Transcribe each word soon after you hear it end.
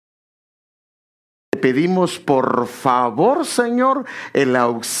pedimos por favor, Señor, el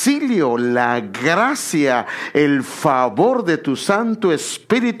auxilio, la gracia, el favor de tu Santo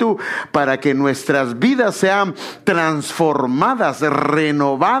Espíritu para que nuestras vidas sean transformadas,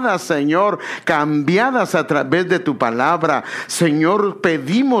 renovadas, Señor, cambiadas a través de tu palabra. Señor,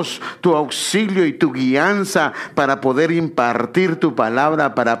 pedimos tu auxilio y tu guianza para poder impartir tu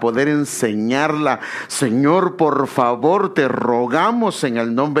palabra, para poder enseñarla. Señor, por favor, te rogamos en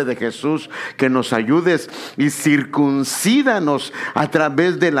el nombre de Jesús que nos ayudes y circuncídanos a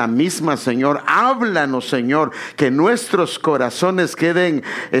través de la misma, Señor. Háblanos, Señor, que nuestros corazones queden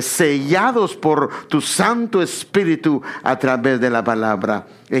sellados por tu Santo Espíritu a través de la palabra.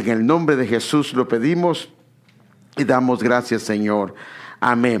 En el nombre de Jesús lo pedimos y damos gracias, Señor.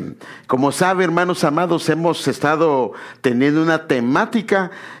 Amén. Como sabe, hermanos amados, hemos estado teniendo una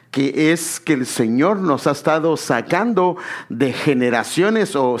temática que es que el Señor nos ha estado sacando de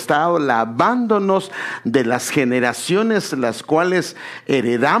generaciones o estado lavándonos de las generaciones las cuales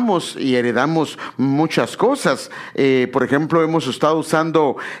heredamos y heredamos muchas cosas. Por ejemplo, hemos estado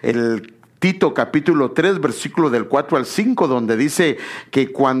usando el Tito capítulo 3, versículo del 4 al 5, donde dice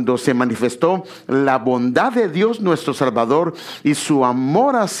que cuando se manifestó la bondad de Dios nuestro Salvador y su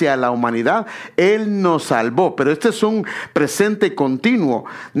amor hacia la humanidad, Él nos salvó. Pero este es un presente continuo,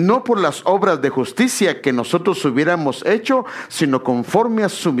 no por las obras de justicia que nosotros hubiéramos hecho, sino conforme a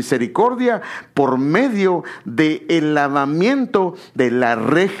su misericordia, por medio del lavamiento de la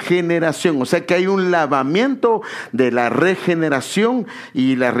regeneración. O sea que hay un lavamiento de la regeneración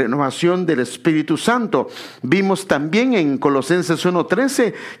y la renovación del Espíritu Santo. Vimos también en Colosenses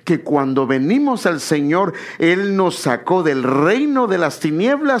 1:13 que cuando venimos al Señor, Él nos sacó del reino de las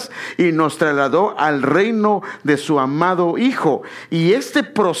tinieblas y nos trasladó al reino de su amado Hijo. Y este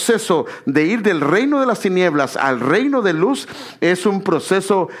proceso de ir del reino de las tinieblas al reino de luz es un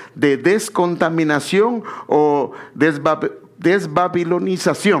proceso de descontaminación o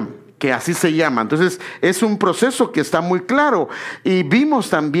desbabilonización, que así se llama. Entonces es un proceso que está muy claro. Y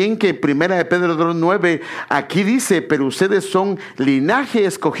vimos también que Primera de Pedro 2:9 aquí dice: pero ustedes son linaje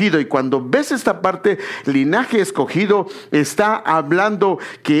escogido. Y cuando ves esta parte, linaje escogido, está hablando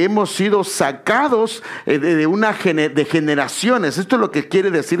que hemos sido sacados de generaciones. Esto es lo que quiere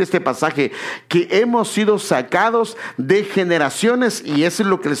decir este pasaje, que hemos sido sacados de generaciones, y eso es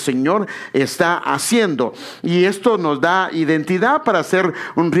lo que el Señor está haciendo. Y esto nos da identidad para ser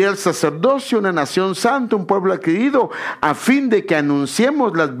un real sacerdocio, una nación santa, un pueblo adquirido, a fin de que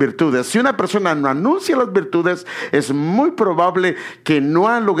anunciemos las virtudes. Si una persona no anuncia las virtudes, es muy probable que no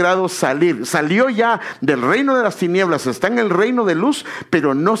ha logrado salir. Salió ya del reino de las tinieblas, está en el reino de luz,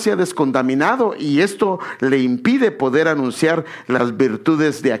 pero no se ha descontaminado, y esto le impide poder anunciar las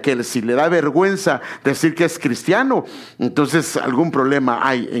virtudes de aquel. Si le da vergüenza decir que es cristiano, entonces algún problema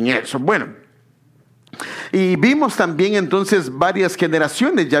hay en eso. Bueno, y vimos también entonces varias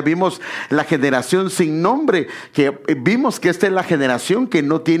generaciones. Ya vimos la generación sin nombre, que vimos que esta es la generación que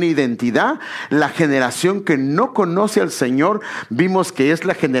no tiene identidad, la generación que no conoce al Señor. Vimos que es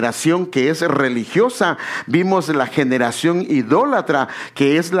la generación que es religiosa. Vimos la generación idólatra,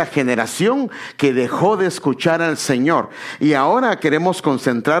 que es la generación que dejó de escuchar al Señor. Y ahora queremos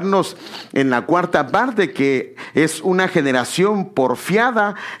concentrarnos en la cuarta parte, que es una generación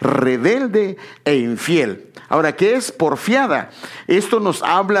porfiada, rebelde e infiel. Ahora, ¿qué es porfiada? Esto nos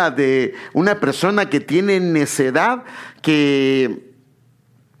habla de una persona que tiene necedad, que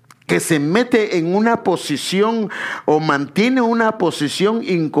se mete en una posición o mantiene una posición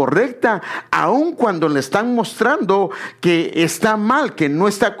incorrecta, aun cuando le están mostrando que está mal, que no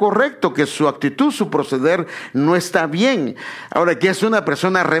está correcto, que su actitud, su proceder no está bien. Ahora, ¿qué es una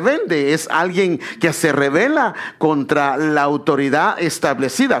persona rebelde? Es alguien que se rebela contra la autoridad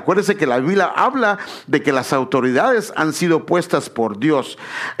establecida. Acuérdense que la Biblia habla de que las autoridades han sido puestas por Dios.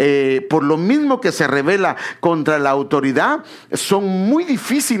 Por lo mismo que se rebela contra la autoridad, son muy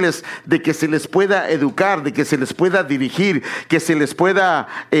difíciles de que se les pueda educar, de que se les pueda dirigir, que se les pueda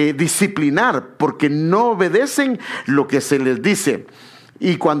disciplinar, porque no obedecen lo que se les dice.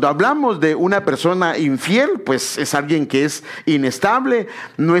 Y cuando hablamos de una persona infiel, pues es alguien que es inestable,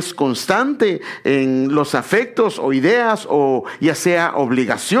 no es constante en los afectos o ideas o ya sea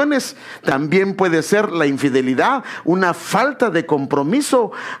obligaciones. También puede ser la infidelidad, una falta de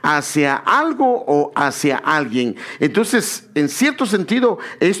compromiso hacia algo o hacia alguien. Entonces, en cierto sentido,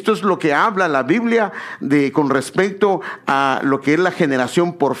 esto es lo que habla la Biblia con respecto a lo que es la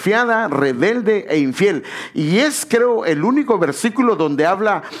generación porfiada, rebelde e infiel. Y es, creo, el único versículo donde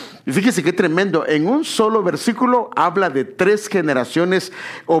habla, fíjese qué tremendo, en un solo versículo habla de 3 generaciones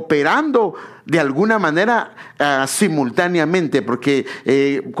operando de alguna manera simultáneamente,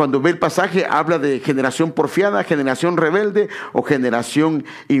 porque cuando ve el pasaje habla de generación porfiada, generación rebelde o generación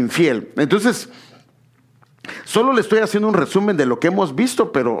infiel. Entonces, solo le estoy haciendo un resumen de lo que hemos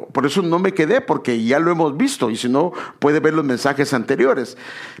visto, pero por eso no me quedé, porque ya lo hemos visto, y si no, puede ver los mensajes anteriores.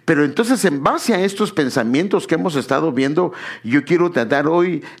 Pero entonces, en base a estos pensamientos que hemos estado viendo, yo quiero tratar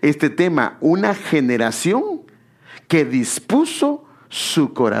hoy este tema: una generación que dispuso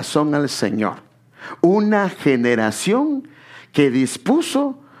su corazón al Señor. Una generación que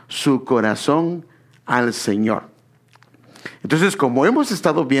dispuso su corazón al Señor. Entonces, como hemos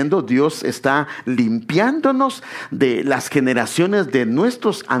estado viendo, Dios está limpiándonos de las generaciones de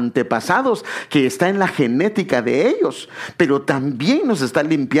nuestros antepasados, que está en la genética de ellos, pero también nos está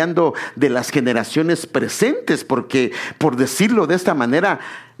limpiando de las generaciones presentes, porque, por decirlo de esta manera,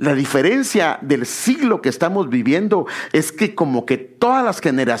 la diferencia del siglo que estamos viviendo es que como que todas las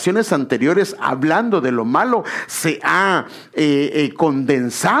generaciones anteriores, hablando de lo malo, se ha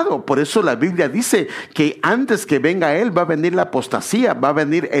condensado. Por eso la Biblia dice que antes que venga Él va a venir la apostasía, va a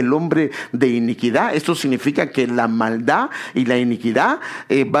venir el hombre de iniquidad. Esto significa que la maldad y la iniquidad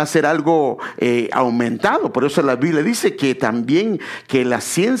va a ser algo aumentado. Por eso la Biblia dice que también que la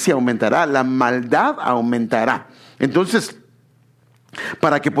ciencia aumentará, la maldad aumentará. Entonces,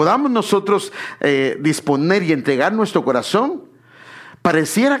 para que podamos nosotros disponer y entregar nuestro corazón,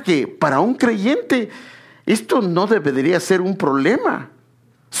 pareciera que para un creyente esto no debería ser un problema,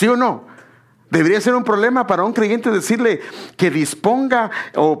 ¿sí o no? Debería ser un problema para un creyente decirle que disponga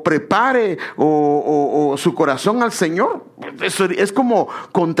o prepare o su corazón al Señor. Eso es como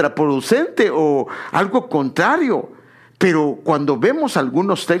contraproducente o algo contrario. Pero cuando vemos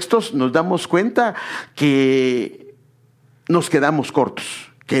algunos textos nos damos cuenta que nos quedamos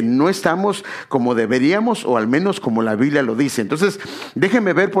cortos, que no estamos como deberíamos, o al menos como la Biblia lo dice. Entonces,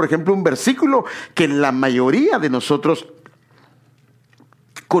 déjenme ver, por ejemplo, un versículo que la mayoría de nosotros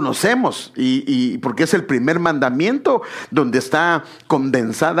conocemos, y porque es el primer mandamiento donde está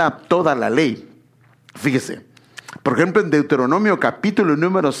condensada toda la ley. Fíjese, por ejemplo, en Deuteronomio capítulo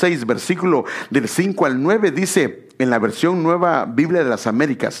número 6, versículo del 5 al 9, dice en la versión Nueva Biblia de las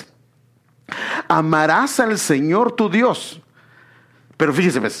Américas: amarás al Señor tu Dios. Pero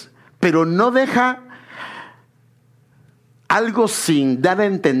fíjese, ¿ves? Pero no deja algo sin dar a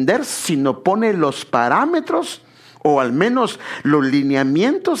entender, sino pone los parámetros, o al menos los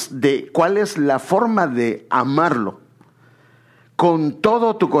lineamientos de cuál es la forma de amarlo. Con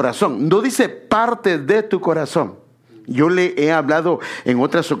todo tu corazón. No dice parte de tu corazón. Yo le he hablado en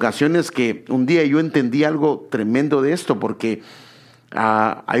otras ocasiones que un día yo entendí algo tremendo de esto, porque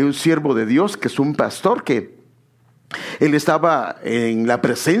hay un siervo de Dios que es un pastor, que él estaba en la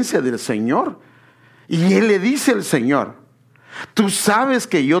presencia del Señor y él le dice al Señor: tú sabes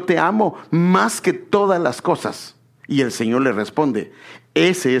que yo te amo más que todas las cosas. Y el Señor le responde: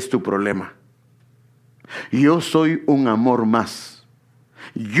 ese es tu problema. Yo soy un amor más.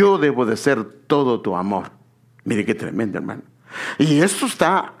 Yo debo de ser todo tu amor. Mire qué tremendo, hermano. Y esto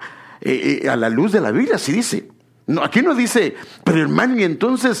está a la luz de la Biblia, así dice. No, aquí no dice: pero hermano, y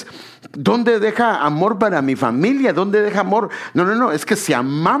entonces, ¿dónde deja amor para mi familia? ¿Dónde deja amor? No, es que si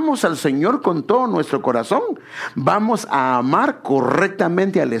amamos al Señor con todo nuestro corazón, vamos a amar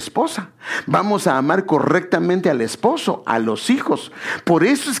correctamente a la esposa, vamos a amar correctamente al esposo, a los hijos. Por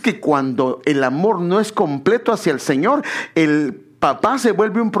eso es que cuando el amor no es completo hacia el Señor, el papá se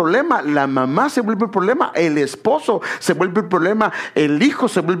vuelve un problema, la mamá se vuelve un problema, el esposo se vuelve un problema, el hijo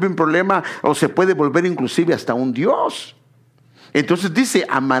se vuelve un problema, o se puede volver inclusive hasta un Dios. Entonces dice: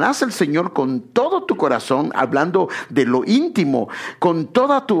 amarás al Señor con todo tu corazón, hablando de lo íntimo, con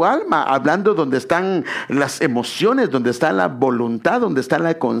toda tu alma, hablando donde están las emociones, donde está la voluntad, donde está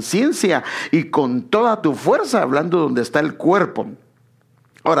la conciencia, y con toda tu fuerza, hablando donde está el cuerpo.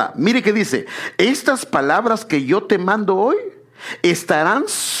 Ahora, mire qué dice: estas palabras que yo te mando hoy estarán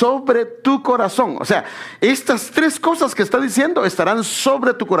sobre tu corazón. O sea, estas 3 cosas que está diciendo estarán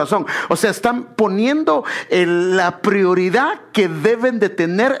sobre tu corazón. O sea, están poniendo la prioridad que deben de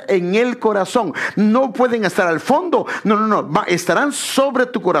tener en el corazón. No pueden estar al fondo. No. Estarán sobre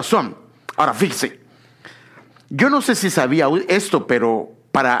tu corazón. Ahora, fíjese, yo no sé si sabía esto, pero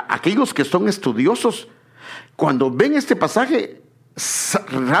para aquellos que son estudiosos, cuando ven este pasaje,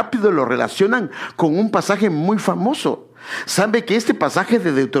 rápido lo relacionan con un pasaje muy famoso. ¿Sabe que este pasaje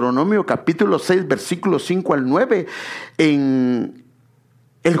de Deuteronomio capítulo 6, versículos 5 al 9, en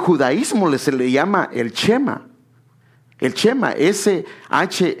el judaísmo se le llama el Shema? El Shema, S-H-E-M-A.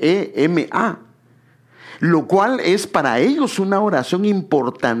 lo cual es para ellos una oración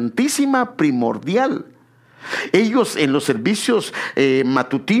importantísima, primordial. Ellos en los servicios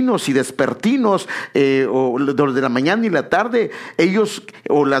matutinos y despertinos, o los de la mañana y la tarde, ellos,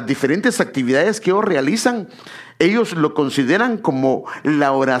 o las diferentes actividades que ellos realizan, ellos lo consideran como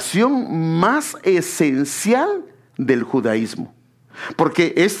la oración más esencial del judaísmo.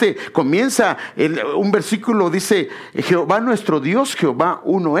 Porque comienza, un versículo dice: Jehová nuestro Dios, Jehová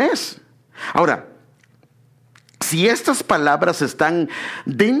uno es. Ahora, si estas palabras están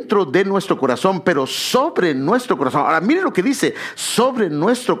dentro de nuestro corazón, pero sobre nuestro corazón, ahora miren lo que dice: sobre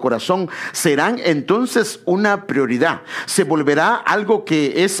nuestro corazón, serán entonces una prioridad. Se volverá algo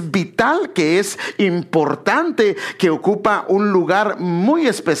que es vital, que es importante, que ocupa un lugar muy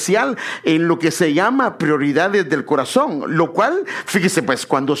especial en lo que se llama prioridades del corazón. Lo cual, fíjese pues,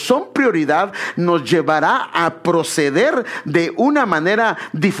 cuando son prioridad, nos llevará a proceder de una manera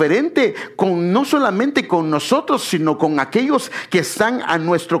diferente, no solamente con nosotros, sino con aquellos que están a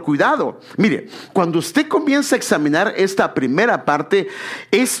nuestro cuidado. Mire, cuando usted comienza a examinar esta primera parte,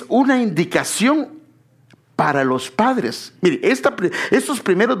 es una indicación para los padres. Mire, estos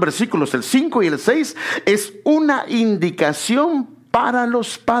primeros versículos, el 5 y el 6, es una indicación para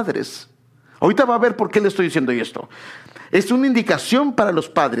los padres. Ahorita va a ver por qué le estoy diciendo esto. Es una indicación para los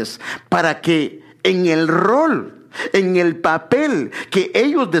padres, para que en el rol, en el papel que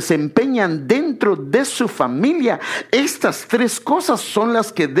ellos desempeñan dentro de su familia, estas tres cosas son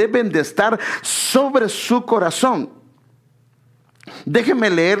las que deben de estar sobre su corazón. Déjeme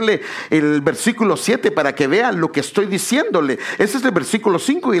leerle el versículo 7 para que vea lo que estoy diciéndole. Ese es el versículo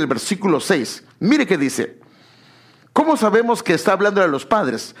 5 y el versículo 6. Mire qué dice. ¿Cómo sabemos que está hablando de los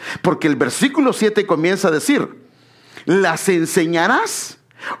padres? Porque el versículo 7 comienza a decir: las enseñarás,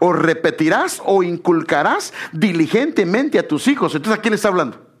 o repetirás, o inculcarás diligentemente a tus hijos. Entonces, ¿a quién le está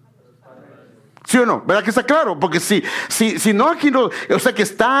hablando? ¿Sí o no? ¿Verdad que está claro? Porque si no, aquí no, o sea que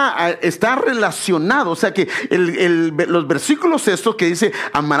está relacionado. O sea que los versículos estos que dice: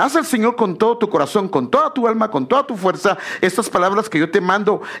 amarás al Señor con todo tu corazón, con toda tu alma, con toda tu fuerza. Estas palabras que yo te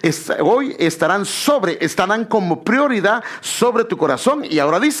mando hoy estarán como prioridad sobre tu corazón. Y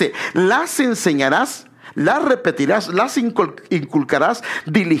ahora dice: las enseñarás, las repetirás, las inculcarás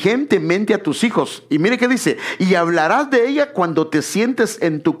diligentemente a tus hijos. Y mire qué dice: y hablarás de ella cuando te sientes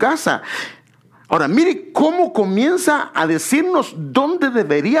en tu casa. Ahora, mire cómo comienza a decirnos dónde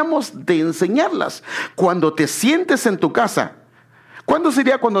deberíamos de enseñarlas. Cuando te sientes en tu casa. ¿Cuándo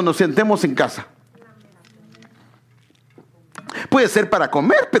sería cuando nos sentemos en casa? Puede ser para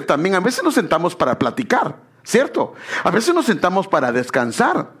comer, pero también a veces nos sentamos para platicar, ¿cierto? A veces nos sentamos para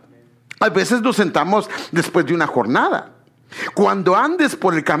descansar. A veces nos sentamos después de una jornada. Cuando andes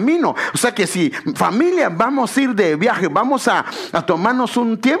por el camino, o sea que si familia vamos a ir de viaje, vamos a tomarnos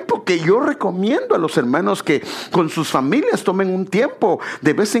un tiempo, que yo recomiendo a los hermanos que con sus familias tomen un tiempo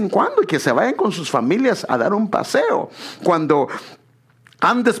de vez en cuando y que se vayan con sus familias a dar un paseo. Cuando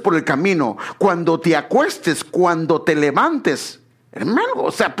andes por el camino, cuando te acuestes, cuando te levantes, hermano,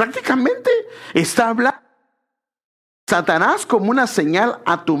 o sea, prácticamente está hablando Satanás como una señal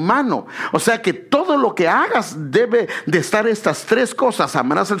a tu mano. O sea que todo lo que hagas debe de estar estas tres cosas: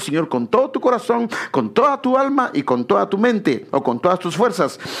 amarás al Señor con todo tu corazón, con toda tu alma y con toda tu mente, o con todas tus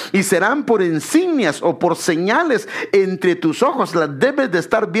fuerzas. Y serán por insignias o por señales entre tus ojos. Las debes de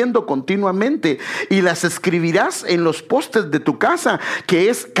estar viendo continuamente. Y las escribirás en los postes de tu casa, que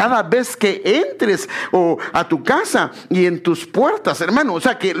es cada vez que entres a tu casa y en tus puertas, hermano. O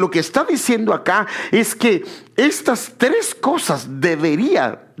sea que lo que está diciendo acá es que estas tres cosas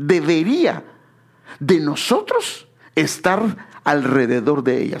debería de nosotros estar alrededor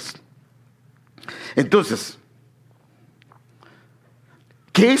de ellas. Entonces,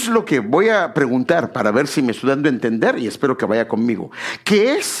 ¿qué es lo que voy a preguntar para ver si me estoy dando a entender? Y espero que vaya conmigo.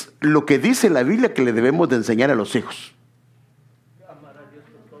 ¿Qué es lo que dice la Biblia que le debemos de enseñar a los hijos?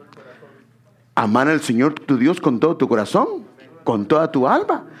 Amar al Señor tu Dios con todo tu corazón, con toda tu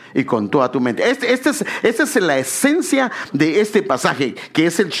alma y con toda tu mente. Esta es la esencia de este pasaje, que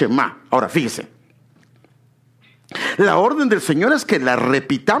es el Shema. Ahora fíjese, la orden del Señor es que la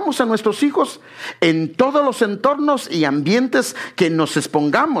repitamos a nuestros hijos en todos los entornos y ambientes que nos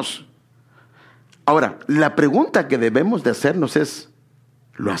expongamos. Ahora, la pregunta que debemos de hacernos es: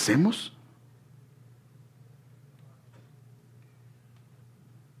 ¿lo hacemos?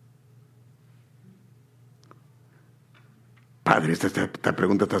 Padre, esta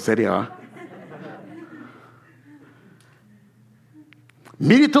pregunta está seria, ¿va?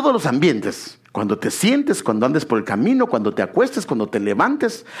 Mire todos los ambientes. Cuando te sientes, cuando andes por el camino, cuando te acuestes, cuando te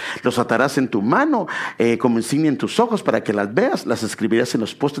levantes, los atarás en tu mano como insignia en tus ojos para que las veas. Las escribirás en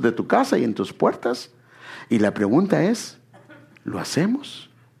los postes de tu casa y en tus puertas. Y la pregunta es, ¿lo hacemos?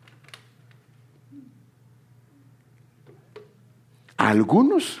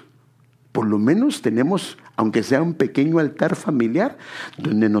 Algunos, por lo menos tenemos, aunque sea un pequeño altar familiar,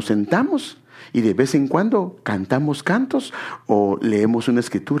 donde nos sentamos y de vez en cuando cantamos cantos o leemos una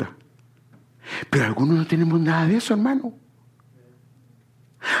escritura. Pero algunos no tenemos nada de eso, hermano.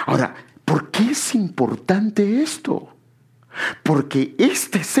 Ahora, ¿por qué es importante esto? Porque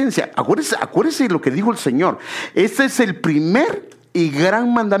esta esencia, acuérdese de lo que dijo el Señor. Este es el primer y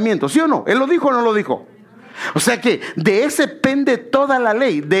gran mandamiento, ¿sí o no? ¿Él lo dijo o no lo dijo? O sea que de ese pende toda la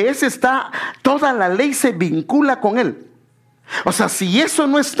ley, de ese está, toda la ley se vincula con él. O sea, si eso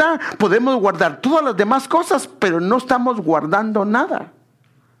no está, podemos guardar todas las demás cosas, pero no estamos guardando nada.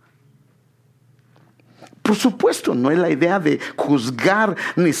 Por supuesto, no es la idea de juzgar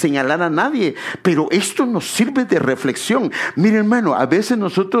ni señalar a nadie, pero esto nos sirve de reflexión. Mire, hermano, a veces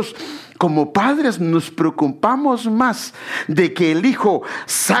nosotros como padres nos preocupamos más de que el hijo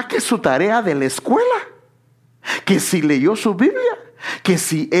saque su tarea de la escuela, que si leyó su Biblia, que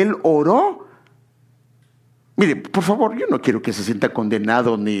si él oró. Mire, por favor, yo no quiero que se sienta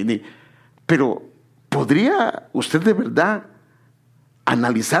condenado pero ¿podría usted de verdad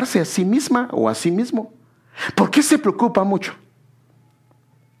analizarse a sí misma o a sí mismo? ¿Por qué se preocupa mucho?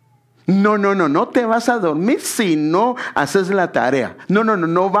 No te vas a dormir si no haces la tarea.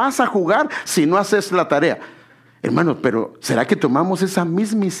 No vas a jugar si no haces la tarea. Hermano, pero ¿será que tomamos esa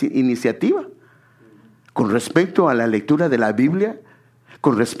misma iniciativa con respecto a la lectura de la Biblia?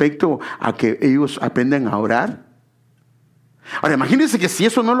 Con respecto a que ellos aprendan a orar. Ahora, imagínense que si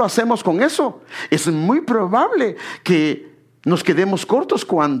eso no lo hacemos con eso, es muy probable que nos quedemos cortos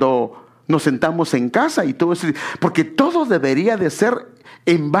cuando nos sentamos en casa y todo eso, porque todo debería de ser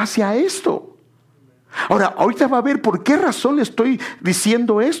en base a esto. Ahora, ahorita va a ver por qué razón le estoy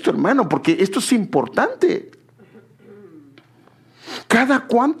diciendo esto, hermano, porque esto es importante. ¿Cada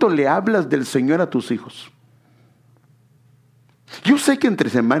cuánto le hablas del Señor a tus hijos? Yo sé que entre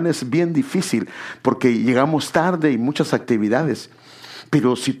semanas es bien difícil porque llegamos tarde y muchas actividades,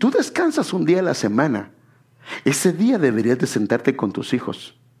 pero si tú descansas un día a la semana, ese día deberías de sentarte con tus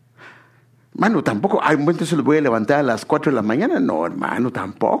hijos. Hermano, tampoco, hay momentos se los voy a levantar a las 4 de la mañana. No, hermano,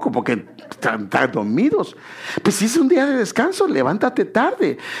 tampoco, porque están dormidos. Pues si es un día de descanso, levántate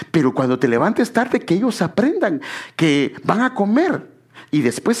tarde. Pero cuando te levantes tarde, que ellos aprendan que van a comer y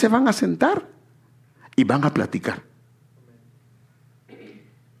después se van a sentar y van a platicar.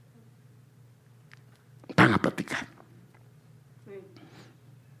 Van a platicar.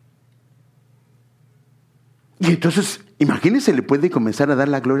 Y entonces, imagínense, le puede comenzar a dar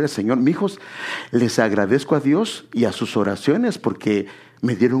la gloria al Señor. Mijos, les agradezco a Dios y a sus oraciones porque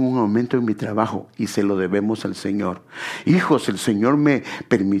me dieron un aumento en mi trabajo y se lo debemos al Señor. Hijos, el Señor me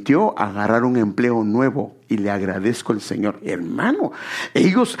permitió agarrar un empleo nuevo y le agradezco al Señor. Hermano,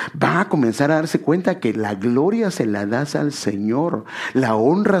 ellos van a comenzar a darse cuenta que la gloria se la das al Señor, la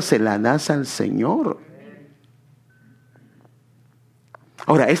honra se la das al Señor.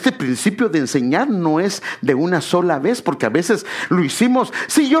 Ahora, este principio de enseñar no es de una sola vez, porque a veces lo hicimos.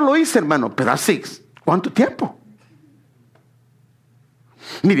 Sí, yo lo hice, hermano, pero hace ¿cuánto tiempo?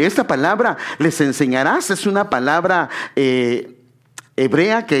 Mire, esta palabra, les enseñarás, es una palabra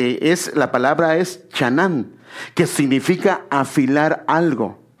hebrea que es, la palabra es chanán, que significa afilar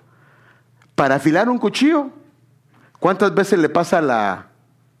algo. Para afilar un cuchillo, ¿cuántas veces le pasa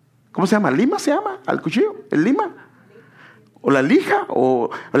 ¿cómo se llama? ¿Lima se llama al cuchillo? ¿El lima? ¿O la lija?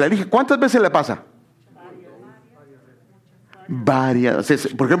 ¿Cuántas veces le pasa? Varias.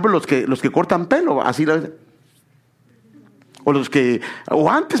 Por ejemplo, los que cortan pelo, así o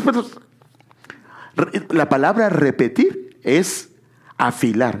antes, pero la palabra repetir es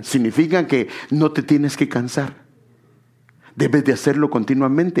afilar. Significa que no te tienes que cansar. Debes de hacerlo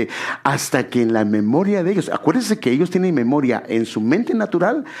continuamente hasta que en la memoria de ellos, acuérdense que ellos tienen memoria en su mente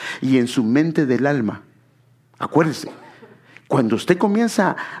natural y en su mente del alma. Acuérdense. Cuando usted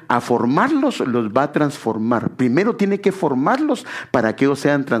comienza a formarlos, los va a transformar. Primero tiene que formarlos para que ellos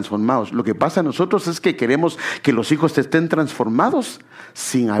sean transformados. Lo que pasa a nosotros es que queremos que los hijos estén transformados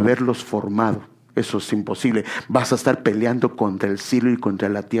sin haberlos formado. Eso es imposible. Vas a estar peleando contra el cielo y contra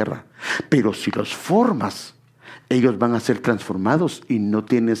la tierra. Pero si los formas, ellos van a ser transformados y no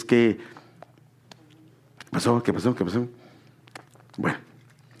tienes que... ¿Qué pasó? Bueno.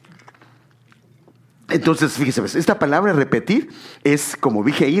 Entonces, fíjese, esta palabra repetir es, como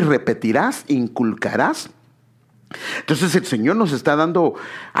dije ahí, repetirás, inculcarás. Entonces el Señor nos está dando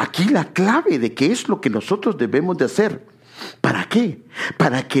aquí la clave de qué es lo que nosotros debemos de hacer. ¿Para qué?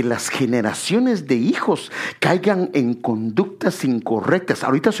 Para que las generaciones de hijos caigan en conductas incorrectas.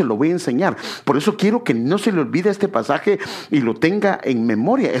 Ahorita se lo voy a enseñar. Por eso quiero que no se le olvide este pasaje y lo tenga en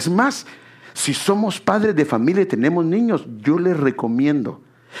memoria. Es más, si somos padres de familia y tenemos niños, yo les recomiendo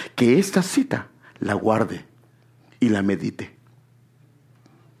que esta cita la guarde y la medite.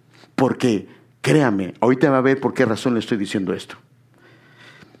 Porque, créame, ahorita va a ver por qué razón le estoy diciendo esto.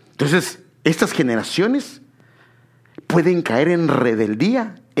 Entonces, estas generaciones pueden caer en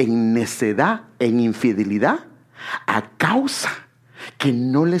rebeldía, en necedad, en infidelidad, a causa que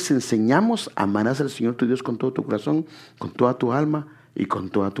no les enseñamos a amarás al Señor tu Dios con todo tu corazón, con toda tu alma y con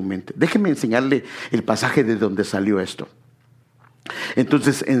toda tu mente. Déjeme enseñarle el pasaje de donde salió esto.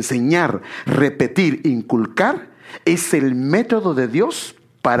 Entonces, enseñar, repetir, inculcar es el método de Dios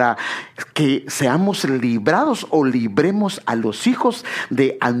para que seamos librados o libremos a los hijos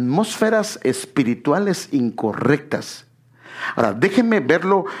de atmósferas espirituales incorrectas. Ahora, déjenme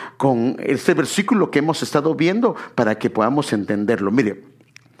verlo con este versículo que hemos estado viendo para que podamos entenderlo. Mire,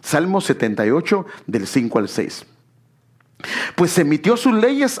 Salmo 78 del 5 al 6. Pues emitió sus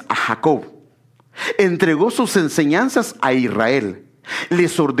leyes a Jacob, entregó sus enseñanzas a Israel.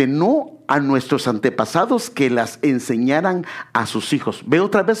 Les ordenó a nuestros antepasados que las enseñaran a sus hijos.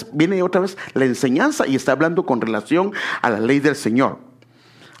 Viene otra vez la enseñanza y está hablando con relación a la ley del Señor.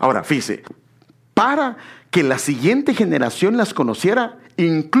 Ahora, fíjese, para que la siguiente generación las conociera,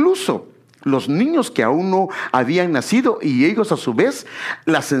 incluso los niños que aún no habían nacido, y ellos a su vez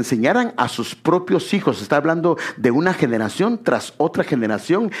las enseñaran a sus propios hijos. Está hablando de una generación tras otra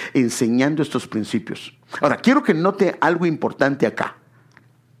generación enseñando estos principios. Ahora, quiero que note algo importante acá.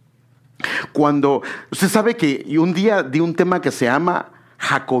 Cuando usted sabe que un día di un tema que se llama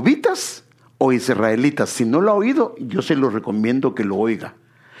Jacobitas o Israelitas. Si no lo ha oído, yo se lo recomiendo que lo oiga.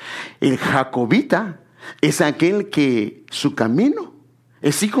 El jacobita es aquel que su camino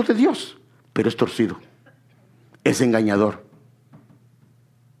es hijo de Dios, pero es torcido, es engañador.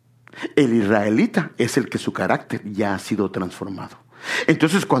 El israelita es el que su carácter ya ha sido transformado.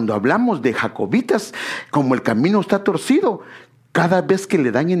 Entonces, cuando hablamos de jacobitas, como el camino está torcido, cada vez que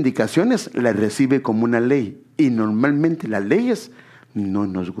le dan indicaciones, la recibe como una ley. Y normalmente las leyes no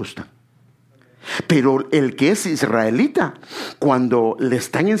nos gustan. Pero el que es israelita, cuando le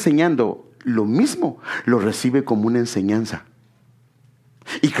están enseñando lo mismo, lo recibe como una enseñanza.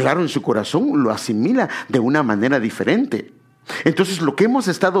 Y claro, en su corazón lo asimila de una manera diferente. Entonces, lo que hemos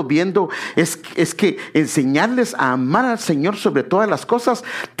estado viendo es que enseñarles a amar al Señor sobre todas las cosas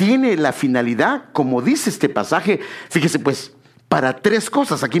tiene la finalidad, como dice este pasaje, fíjese pues, para tres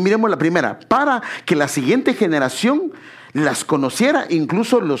cosas. Aquí miremos la primera: para que la siguiente generación las conociera,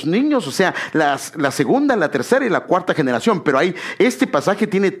 incluso los niños, o sea, la segunda, la tercera y la cuarta generación. Pero ahí este pasaje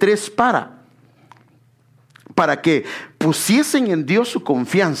tiene tres para que pusiesen en Dios su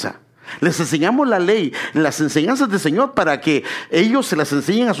confianza. Les enseñamos la ley, las enseñanzas del Señor, para que ellos se las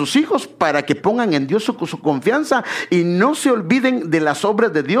enseñen a sus hijos, para que pongan en Dios su confianza y no se olviden de las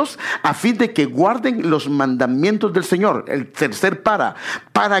obras de Dios, a fin de que guarden los mandamientos del Señor. El tercer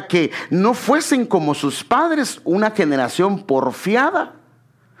para que no fuesen como sus padres, una generación porfiada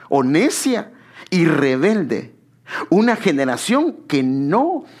o necia y rebelde, una generación que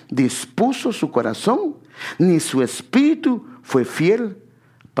no dispuso su corazón ni su espíritu fue fiel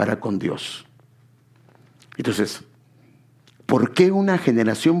para con Dios. Entonces, ¿por qué una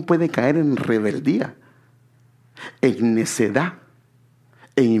generación puede caer en rebeldía, en necedad,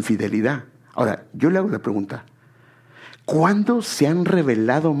 en infidelidad? Ahora, yo le hago la pregunta: ¿cuándo se han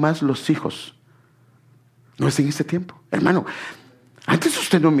rebelado más los hijos? ¿No es en este tiempo? Hermano, antes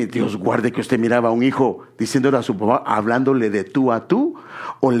usted no, mi Dios guarde, que usted miraba a un hijo diciéndole a su papá, hablándole de tú a tú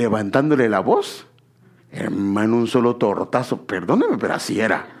o levantándole la voz. Hermano, un solo tortazo, perdóneme, pero así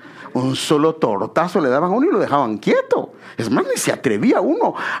era. Un solo tortazo le daban a uno y lo dejaban quieto. Es más, ni se atrevía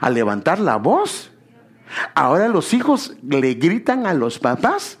uno a levantar la voz. Ahora los hijos le gritan a los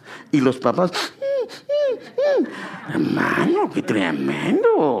papás y los papás, hermano, qué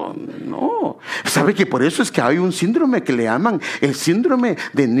tremendo. No, ¿sabe que por eso es que hay un síndrome que le llaman el síndrome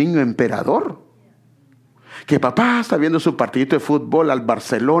de niño emperador? Que papá está viendo su partidito de fútbol al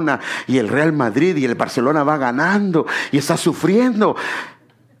Barcelona y el Real Madrid, y el Barcelona va ganando y está sufriendo,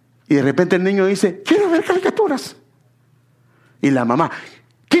 y de repente el niño dice, quiero ver caricaturas, y la mamá,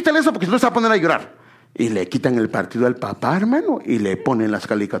 quítale eso porque si no se va a poner a llorar, y le quitan el partido al papá, hermano, y le ponen las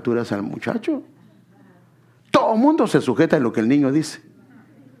caricaturas al muchacho. Todo el mundo se sujeta a lo que el niño dice.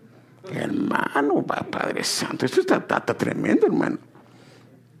 Hermano, Padre Santo, esto está tremendo, hermano.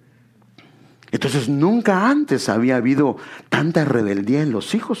 Entonces, nunca antes había habido tanta rebeldía en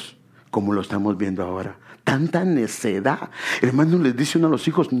los hijos como lo estamos viendo ahora. Tanta necedad. Hermano, les dice uno a los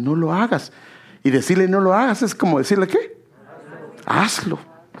hijos, no lo hagas. Y decirle no lo hagas es como decirle, ¿qué? Hazlo.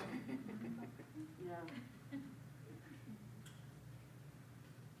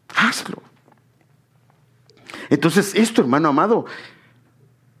 Hazlo. Entonces, esto, hermano amado,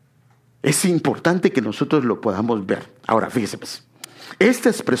 es importante que nosotros lo podamos ver. Ahora, fíjese pues, esta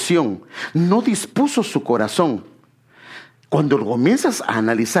expresión, no dispuso su corazón. Cuando lo comienzas a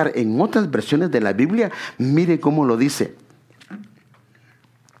analizar en otras versiones de la Biblia, mire cómo lo dice.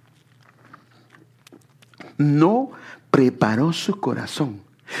 No preparó su corazón.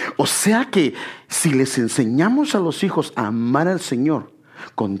 O sea que si les enseñamos a los hijos a amar al Señor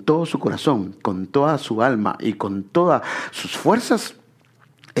con todo su corazón, con toda su alma y con todas sus fuerzas,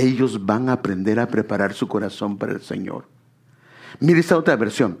 ellos van a aprender a preparar su corazón para el Señor. Mire esta otra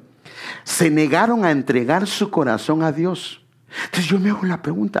versión. Se negaron a entregar su corazón a Dios. Entonces yo me hago la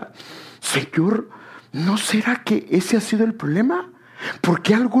pregunta, Señor, ¿no será que ese ha sido el problema? ¿Por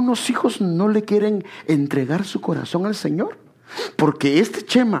qué algunos hijos no le quieren entregar su corazón al Señor? Porque este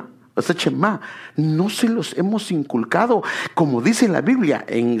Shema, no se los hemos inculcado, como dice la Biblia,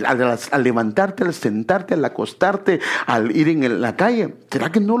 al levantarte, al sentarte, al acostarte, al ir en la calle. ¿Será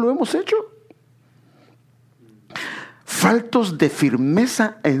que no lo hemos hecho? Faltos de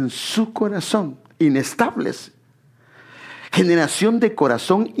firmeza en su corazón, inestables. Generación de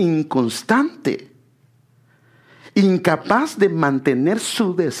corazón inconstante, incapaz de mantener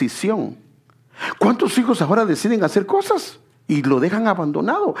su decisión. ¿Cuántos hijos ahora deciden hacer cosas y lo dejan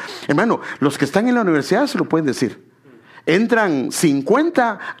abandonado? Hermano, los que están en la universidad se lo pueden decir. Entran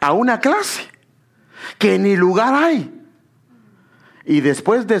 50 a una clase que ni lugar hay. Y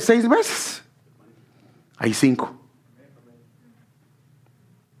después de 6 meses, hay 5.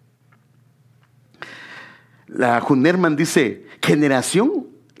 La Hunerman dice, generación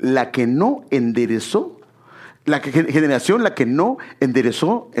la que no se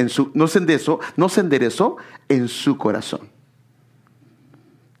enderezó en su corazón.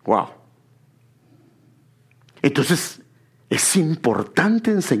 Wow. Entonces, es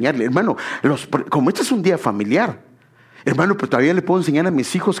importante enseñarle, hermano, como este es un día familiar, hermano, pero todavía le puedo enseñar a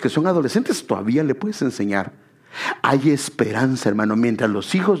mis hijos que son adolescentes, todavía le puedes enseñar. Hay esperanza, hermano. Mientras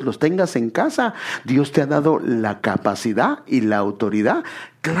los hijos los tengas en casa, Dios te ha dado la capacidad y la autoridad,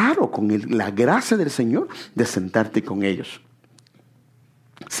 claro, con la gracia del Señor, de sentarte con ellos.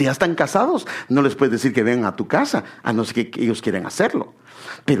 Si ya están casados, no les puedes decir que vengan a tu casa, a no ser que ellos quieran hacerlo.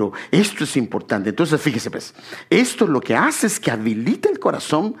 Pero esto es importante. Entonces, fíjese pues, esto lo que hace es que habilita el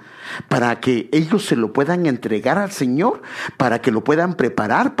corazón para que ellos se lo puedan entregar al Señor, para que lo puedan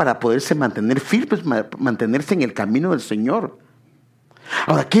preparar para poderse mantener firmes, mantenerse en el camino del Señor.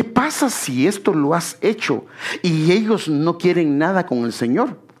 Ahora, ¿qué pasa si esto lo has hecho y ellos no quieren nada con el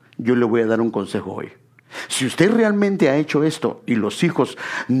Señor? Yo le voy a dar un consejo hoy. Si usted realmente ha hecho esto y los hijos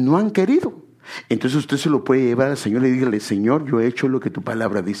no han querido, entonces usted se lo puede llevar al Señor y dígale, Señor, yo he hecho lo que tu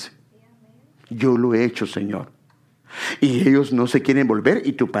palabra dice. Yo lo he hecho, Señor. Y ellos no se quieren volver,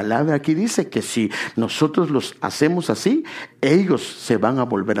 y tu palabra aquí dice que si nosotros los hacemos así, ellos se van a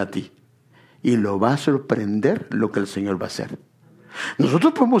volver a ti. Y lo va a sorprender lo que el Señor va a hacer.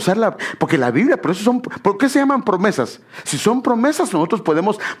 Nosotros podemos usarla, porque la Biblia, ¿por qué se llaman promesas? Si son promesas, nosotros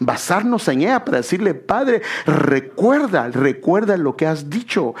podemos basarnos en ella para decirle, Padre, recuerda lo que has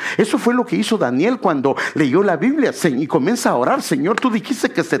dicho. Eso fue lo que hizo Daniel cuando leyó la Biblia y comienza a orar. Señor, tú dijiste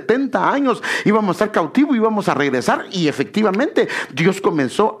que 70 años íbamos a estar cautivos, íbamos a regresar, y efectivamente Dios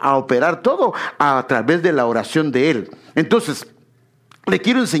comenzó a operar todo a través de la oración de él. Entonces, le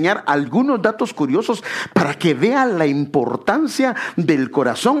quiero enseñar algunos datos curiosos para que vea la importancia del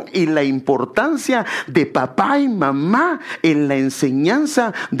corazón y la importancia de papá y mamá en la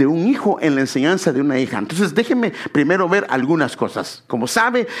enseñanza de un hijo, en la enseñanza de una hija. Entonces, déjenme primero ver algunas cosas. Como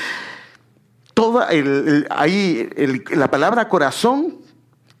sabe, la palabra corazón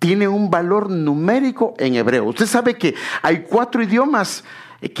tiene un valor numérico en hebreo. Usted sabe que hay 4 idiomas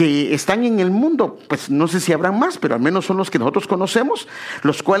que están en el mundo, pues no sé si habrán más, pero al menos son los que nosotros conocemos,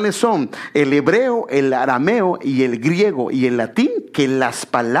 los cuales son el hebreo, el arameo y el griego y el latín, que las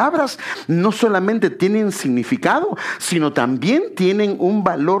palabras no solamente tienen significado, sino también tienen un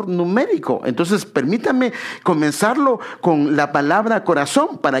valor numérico. Entonces, permítame comenzarlo con la palabra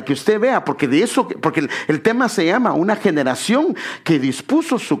corazón para que usted vea, porque el tema se llama una generación que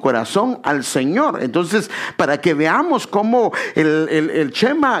dispuso su corazón al Señor. Entonces, para que veamos cómo el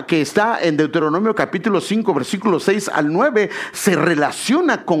Shema que está en Deuteronomio capítulo 5, versículos 6 al 9, se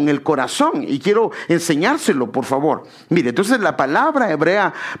relaciona con el corazón, y quiero enseñárselo, por favor. Mire, entonces la palabra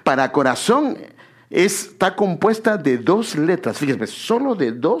hebrea para corazón está compuesta de 2 letras. Fíjense, solo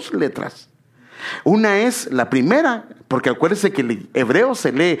de 2 letras. Una es la primera, porque acuérdense que el hebreo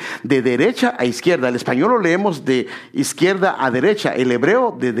se lee de derecha a izquierda. El español lo leemos de izquierda a derecha. El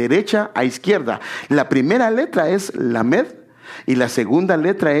hebreo de derecha a izquierda. La primera letra es Lamed y la segunda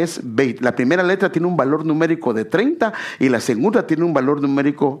letra es Beit. La primera letra tiene un valor numérico de 30 y la segunda tiene un valor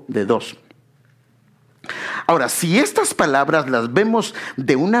numérico de 2. Ahora, si estas palabras las vemos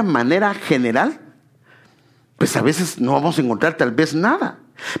de una manera general, pues a veces no vamos a encontrar tal vez nada.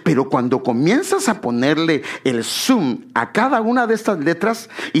 Pero cuando comienzas a ponerle el zoom a cada una de estas letras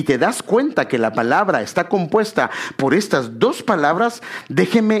y te das cuenta que la palabra está compuesta por estas 2 palabras,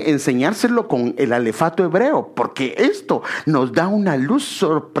 déjeme enseñárselo con el alefato hebreo, porque esto nos da una luz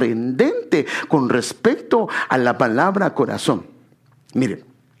sorprendente con respecto a la palabra corazón. Miren,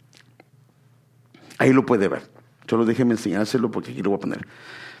 ahí lo puede ver. Solo déjeme enseñárselo porque aquí lo voy a poner.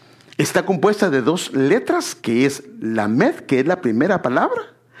 Está compuesta de 2 letras, que es Lamed, que es la primera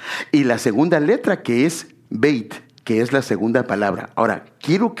palabra, y la segunda letra, que es Beit, que es la segunda palabra. Ahora,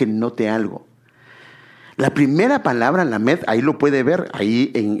 quiero que note algo. La primera palabra, Lamed, ahí lo puede ver,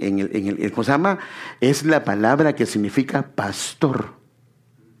 ahí en el ¿cómo se llama? Es la palabra que significa pastor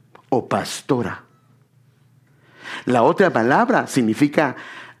o pastora. La otra palabra significa,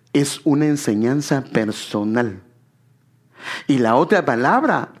 es una enseñanza personal. Y la otra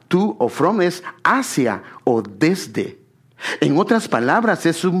palabra, to o from, es hacia o desde. En otras palabras,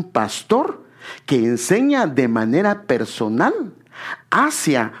 es un pastor que enseña de manera personal,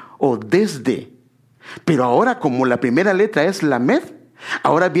 hacia o desde. Pero ahora, como la primera letra es Lamed,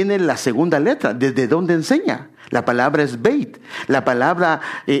 ahora viene la segunda letra. ¿Desde dónde enseña? La palabra es Beit. La palabra,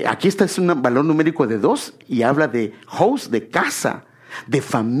 aquí está, es un valor numérico de 2 y habla de house, de casa, de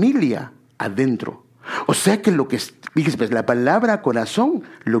familia adentro. O sea que lo que, fíjese, pues, la palabra corazón,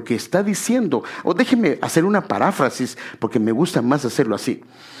 lo que está diciendo, o déjeme hacer una paráfrasis porque me gusta más hacerlo así.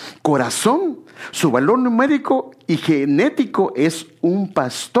 Corazón, su valor numérico y genético es un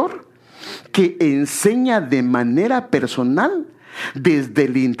pastor que enseña de manera personal desde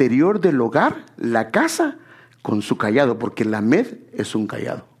el interior del hogar, la casa, con su cayado, porque Lamed es un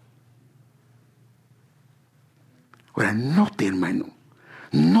cayado. Ahora, note, hermano,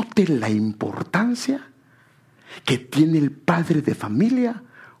 note la importancia que tiene el padre de familia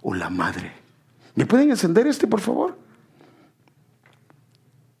o la madre. ¿Me pueden encender por favor?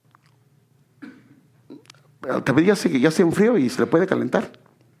 Tal vez ya se enfrió y se le puede calentar.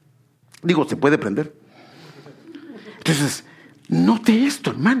 Digo, se puede prender. Entonces, note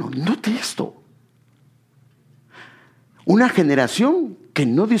esto, hermano, note esto. Una generación que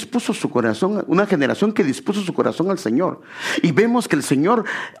no dispuso su corazón, una generación que dispuso su corazón al Señor. Y vemos que el Señor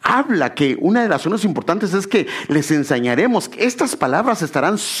habla que una de las zonas importantes es que les enseñaremos que estas palabras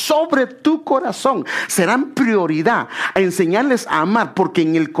estarán sobre tu corazón, serán prioridad a enseñarles a amar, porque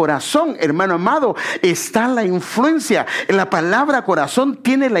en el corazón, hermano amado, está la influencia. La palabra corazón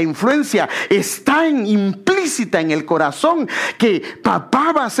tiene la influencia, está implícita en el corazón que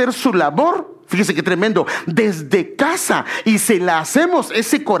papá va a hacer su labor. Fíjese qué tremendo, desde casa, y si la hacemos,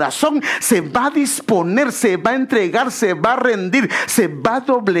 ese corazón se va a disponer, se va a entregar, se va a rendir, se va a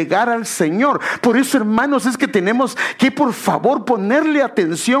doblegar al Señor. Por eso, hermanos, es que tenemos que, por favor, ponerle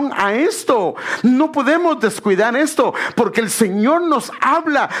atención a esto. No podemos descuidar esto, porque el Señor nos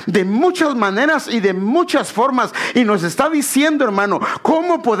habla de muchas maneras y de muchas formas, y nos está diciendo, hermano,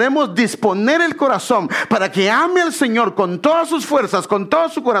 cómo podemos disponer el corazón para que ame al Señor con todas sus fuerzas, con todo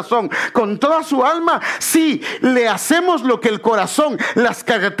su corazón, con toda su alma. Si le hacemos lo que el corazón, las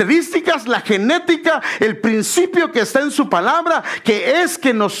características, la genética, el principio que está en su palabra, que es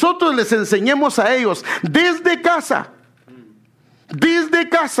que nosotros les enseñemos a ellos desde casa,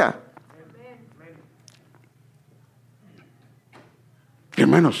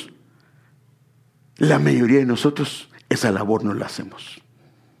 hermanos, la mayoría de nosotros esa labor no la hacemos.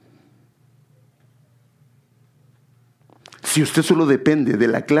 Si usted solo depende de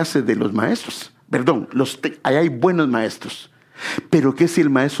la clase de los maestros, perdón, ahí hay buenos maestros, pero ¿qué si el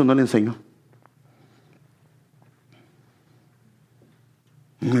maestro no le enseñó?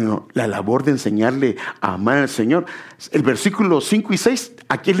 No, la labor de enseñarle a amar al Señor. El versículo 5 y 6,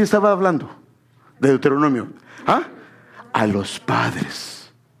 ¿a quién le estaba hablando? De Deuteronomio. ¿Ah? A los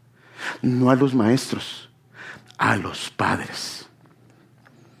padres, no a los maestros, a los padres.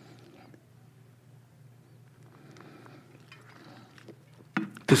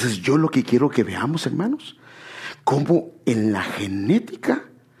 Entonces yo lo que quiero que veamos, hermanos, cómo en la genética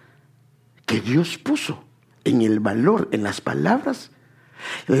que Dios puso, en el valor, en las palabras,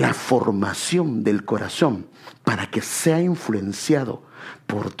 la formación del corazón para que sea influenciado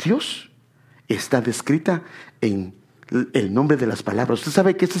por Dios está descrita en el nombre de las palabras. Usted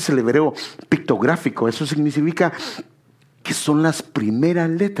sabe que este es el hebreo pictográfico. Eso significa que son las primeras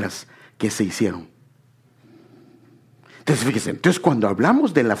letras que se hicieron. Entonces, fíjese, entonces cuando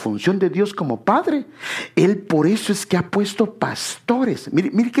hablamos de la función de Dios como Padre, Él por eso es que ha puesto pastores.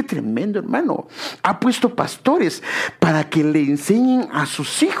 Mire qué tremendo, hermano. Ha puesto pastores para que le enseñen a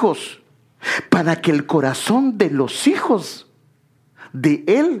sus hijos, para que el corazón de los hijos de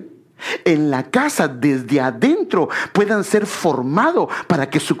Él en la casa desde adentro puedan ser formados,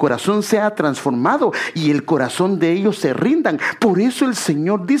 para que su corazón sea transformado y el corazón de ellos se rindan. Por eso el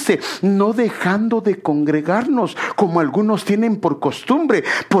Señor dice: no dejando de congregarnos como algunos tienen por costumbre,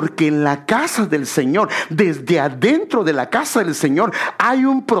 porque en la casa del Señor, desde adentro de la casa del Señor, hay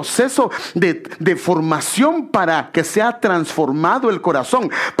un proceso de formación para que sea transformado el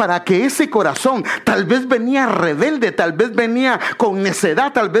corazón, para que ese corazón tal vez venía rebelde, tal vez venía con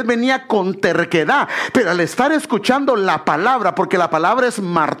necedad, tal vez venía con terquedad, pero al estar escuchando la palabra, porque la palabra es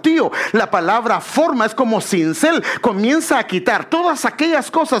martillo, la palabra forma, es como cincel, comienza a quitar todas aquellas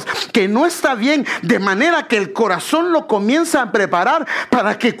cosas que no está bien, de manera que el corazón lo comienza a preparar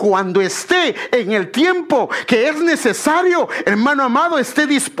para que cuando esté en el tiempo que es necesario, hermano amado, esté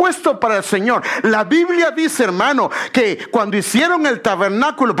dispuesto para el Señor. La Biblia dice, hermano, que cuando hicieron el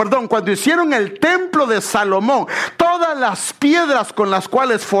tabernáculo, cuando hicieron el templo de Salomón, todas las piedras con las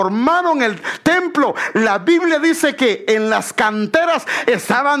cuales formaron el templo, la Biblia dice que en las canteras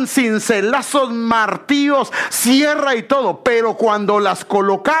estaban cincelazos, martillos, sierra y todo, pero cuando las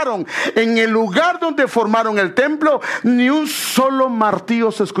colocaron en el lugar donde formaron el templo, ni un solo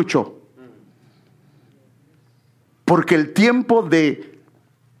martillo se escuchó, porque el tiempo de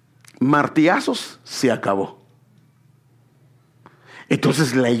martillazos se acabó.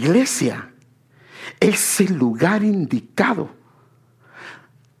 Entonces la iglesia es el lugar indicado.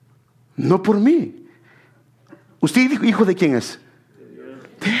 No por mí. ¿Usted hijo de quién es?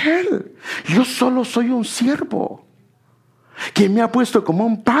 De Él. Yo solo soy un siervo que me ha puesto como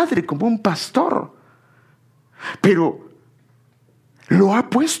un padre, como un pastor. Pero lo ha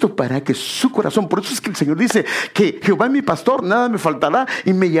puesto para que su corazón, por eso es que el Señor dice que Jehová es mi pastor, nada me faltará,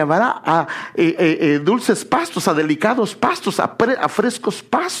 y me llevará a dulces pastos, a delicados pastos, a frescos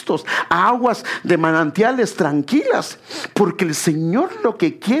pastos, a aguas de manantiales tranquilas, porque el Señor lo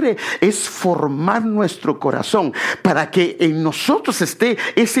que quiere es formar nuestro corazón, para que en nosotros esté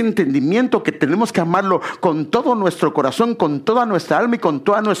ese entendimiento que tenemos que amarlo con todo nuestro corazón, con toda nuestra alma y con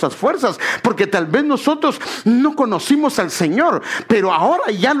todas nuestras fuerzas, porque tal vez nosotros no conocimos al Señor, pero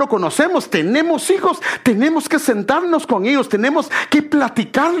ahora ya lo conocemos, tenemos hijos, tenemos que sentarnos con ellos, tenemos que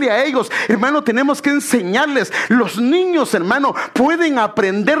platicarle a ellos, hermano, tenemos que enseñarles. Los niños, hermano, pueden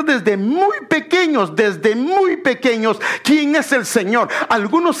aprender desde muy pequeños, quién es el Señor.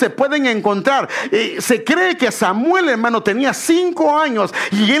 Algunos se pueden encontrar, se cree que Samuel, hermano, tenía 5 años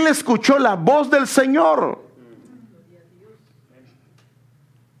y él escuchó la voz del Señor.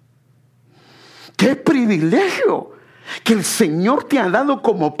 ¡Qué privilegio que el Señor te ha dado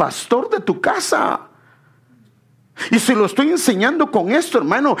como pastor de tu casa! Y se lo estoy enseñando con esto,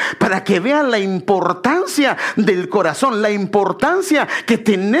 hermano, para que vean la importancia del corazón, la importancia que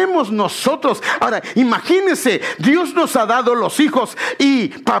tenemos nosotros. Ahora, imagínense, Dios nos ha dado los hijos y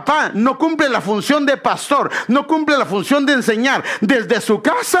papá no cumple la función de pastor, no cumple la función de enseñar desde su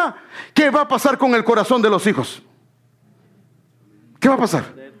casa. ¿Qué va a pasar con el corazón de los hijos? ¿Qué va a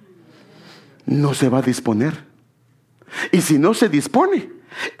pasar? No se va a disponer. Y si no se dispone,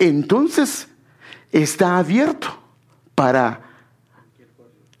 entonces está abierto para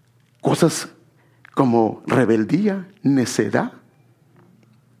cosas como rebeldía, necedad,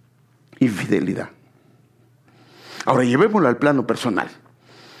 infidelidad. Ahora llevémoslo al plano personal.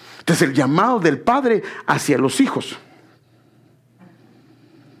 Entonces el llamado del Padre hacia los hijos.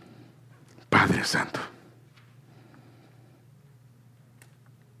 Padre Santo,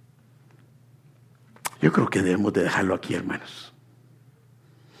 yo creo que debemos de dejarlo aquí, hermanos.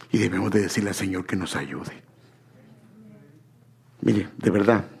 Y debemos de decirle al Señor que nos ayude. Mire, de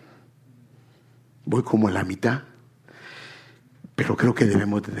verdad, voy como a la mitad, pero creo que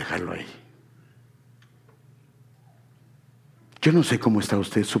debemos de dejarlo ahí. Yo no sé cómo está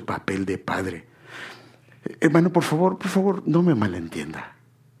usted su papel de padre. Hermano, por favor, no me malentienda.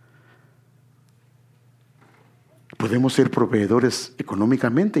 Podemos ser proveedores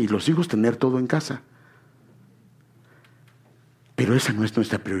económicamente y los hijos tener todo en casa. Pero esa no es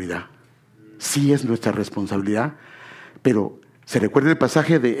nuestra prioridad. Sí es nuestra responsabilidad, pero se recuerda el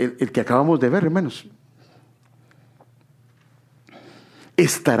pasaje el que acabamos de ver, hermanos.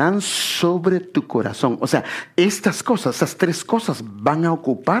 Estarán sobre tu corazón. O sea, estas cosas, esas 3 cosas van a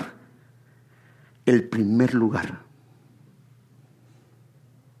ocupar el primer lugar.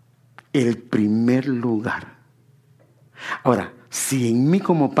 El primer lugar. Ahora, si en mí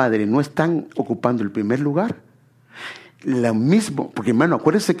como padre no están ocupando el primer lugar, lo mismo, porque hermano,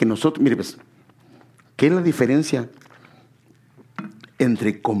 acuérdese que nosotros, mire, pues, ¿qué es la diferencia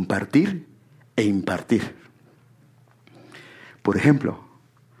entre compartir e impartir? Por ejemplo,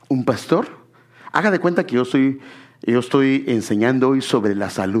 un pastor, haga de cuenta que yo estoy enseñando hoy sobre la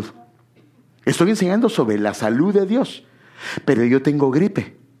salud. Estoy enseñando sobre la salud de Dios, pero yo tengo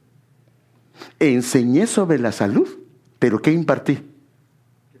gripe. Enseñé sobre la salud, pero ¿qué impartí?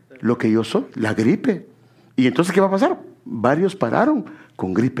 Lo que yo soy, la gripe. Y entonces, ¿qué va a pasar? Varios pararon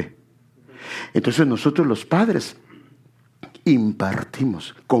con gripe. Entonces nosotros los padres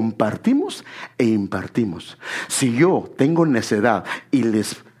impartimos, compartimos e impartimos. Si yo tengo necedad y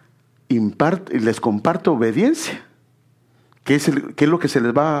les comparto obediencia, ¿qué es lo que se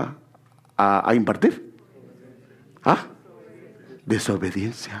les va a impartir?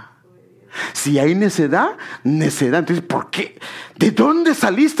 Desobediencia. Si hay necedad. Entonces, ¿por qué? ¿De dónde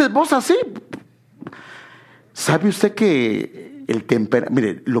saliste vos así? ¿Sabe usted que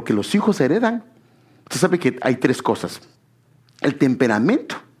mire, lo que los hijos heredan? Usted sabe que hay 3 cosas. El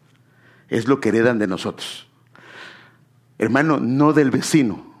temperamento es lo que heredan de nosotros. Hermano, no del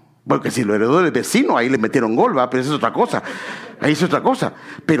vecino. Porque si lo heredó del vecino, ahí le metieron gol, ¿va? Pero eso es otra cosa. Ahí es otra cosa.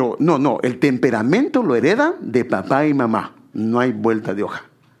 Pero no, el temperamento lo heredan de papá y mamá. No hay vuelta de hoja.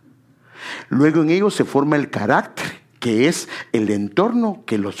 Luego en ellos se forma el carácter, que es el entorno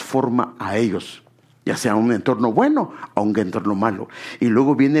que los forma a ellos, ya sea un entorno bueno o un entorno malo. Y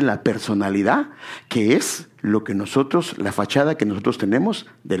luego viene la personalidad, que es lo que nosotros, la fachada que nosotros tenemos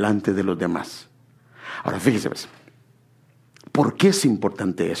delante de los demás. Ahora fíjese, ¿ves? ¿Por qué es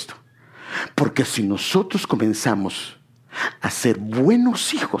importante esto? Porque si nosotros comenzamos a ser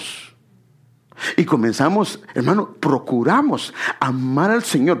buenos hijos, y comenzamos, hermano, procuramos amar al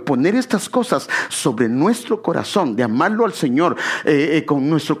Señor, poner estas cosas sobre nuestro corazón, de amarlo al Señor con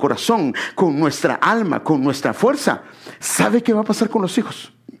nuestro corazón, con nuestra alma, con nuestra fuerza. ¿Sabe qué va a pasar con los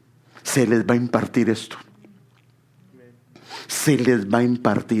hijos? Se les va a impartir esto. Se les va a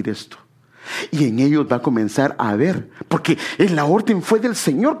impartir esto. Y en ellos va a comenzar a ver, porque en la orden fue del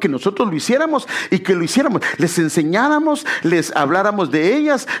Señor que nosotros lo hiciéramos y que lo hiciéramos, les enseñáramos, les habláramos de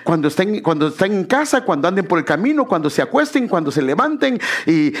ellas cuando están en casa, cuando anden por el camino, cuando se acuesten, cuando se levanten,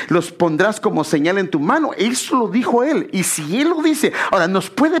 y los pondrás como señal en tu mano. Eso lo dijo Él, y si Él lo dice, ahora nos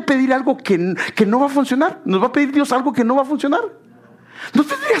puede pedir algo que no va a funcionar. ¿Nos va a pedir Dios algo que no va a funcionar? No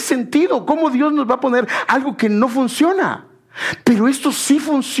tendría sentido. ¿Cómo Dios nos va a poner algo que no funciona? Pero esto sí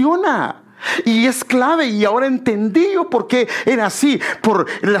funciona. Y es clave, y ahora entendí yo por qué era así, por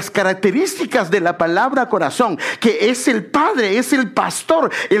las características de la palabra corazón, que es el padre, es el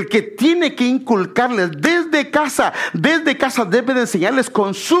pastor, el que tiene que inculcarles desde casa debe de enseñarles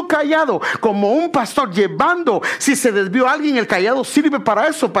con su cayado, como un pastor llevando, si se desvió alguien, el cayado sirve para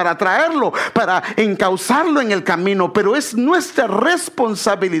eso, para traerlo, para encauzarlo en el camino, pero es nuestra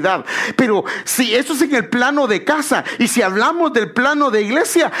responsabilidad. Pero si eso es en el plano de casa, y si hablamos del plano de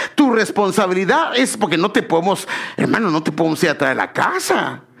iglesia, tu responsabilidad es, porque no te podemos, hermano, no te podemos ir a traer a la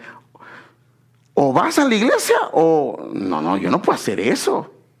casa. O vas a la iglesia o no, yo no puedo hacer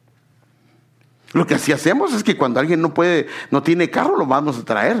eso. Lo que así hacemos es que cuando alguien no tiene carro, lo vamos a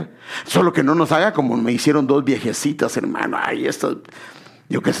traer. Solo que no nos haga como me hicieron 2 viejecitas, hermano. Ay,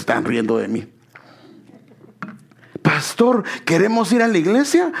 yo que se están riendo de mí. Pastor, queremos ir a la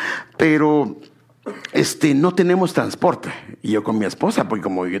iglesia, pero no tenemos transporte. Y yo con mi esposa, porque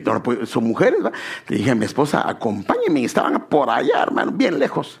como son mujeres, ¿verdad? Le dije a mi esposa, acompáñenme. Y estaban por allá, hermano, bien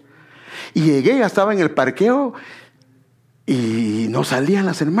lejos. Y llegué, ya estaba en el parqueo y no salían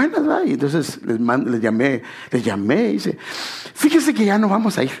las hermanas, ¿verdad? Y entonces les llamé y dice, fíjese que ya no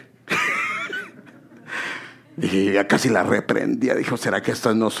vamos a ir. Dije, ya casi la reprendía. Dijo, ¿será que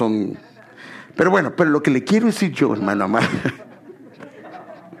estas no son? Pero bueno, lo que le quiero decir yo, hermano amado,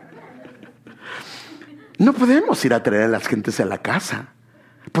 no podemos ir a traer a las gentes a la casa,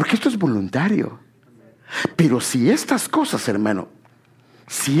 porque esto es voluntario. Pero si estas cosas, hermano,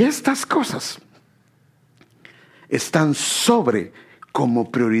 están sobre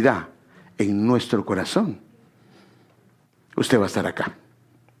como prioridad en nuestro corazón, usted va a estar acá.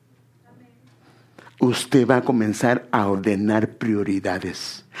 Usted va a comenzar a ordenar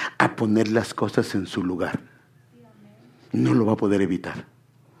prioridades, a poner las cosas en su lugar. No lo va a poder evitar.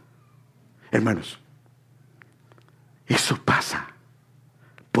 Hermanos, eso pasa.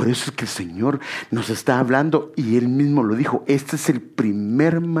 Por eso es que el Señor nos está hablando, y Él mismo lo dijo. Este es el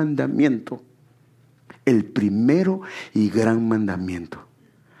primer mandamiento, el primero y gran mandamiento.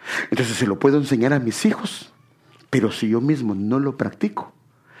 Entonces se lo puedo enseñar a mis hijos, pero si yo mismo no lo practico,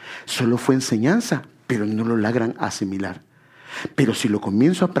 solo fue enseñanza, pero no lo logran asimilar. Pero si lo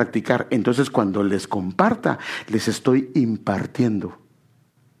comienzo a practicar, entonces cuando les comparta, les estoy impartiendo.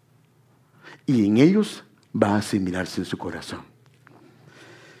 Y en ellos va a asimilarse en su corazón.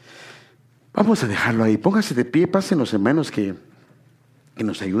 Vamos a dejarlo ahí. Póngase de pie, pasen los hermanos que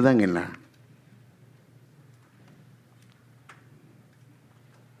nos ayudan en la...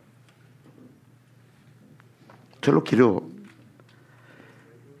 Solo quiero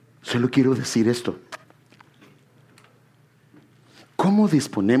decir esto. ¿Cómo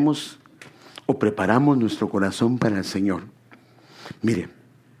disponemos o preparamos nuestro corazón para el Señor? Mire,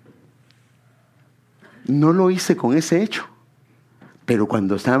 no lo hice con ese hecho, pero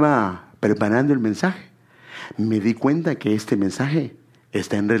cuando estaba preparando el mensaje, me di cuenta que este mensaje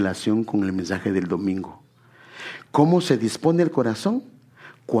está en relación con el mensaje del domingo. ¿Cómo se dispone el corazón?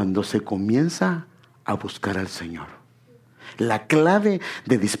 Cuando se comienza a buscar al Señor. La clave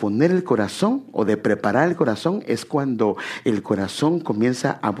de disponer el corazón o de preparar el corazón es cuando el corazón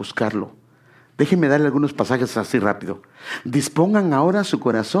comienza a buscarlo. Déjenme darle algunos pasajes así rápido. Dispongan ahora su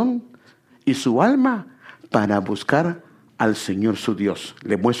corazón y su alma para buscar al Señor su Dios.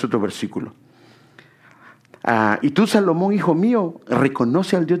 Le muestro otro versículo. Y tú, Salomón, hijo mío,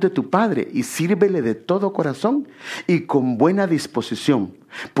 reconoce al Dios de tu Padre y sírvele de todo corazón y con buena disposición,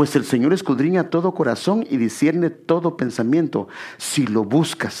 pues el Señor escudriña todo corazón y discierne todo pensamiento si lo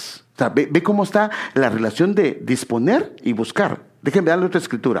buscas. O sea, ve cómo está la relación de disponer y buscar. Déjenme darle otra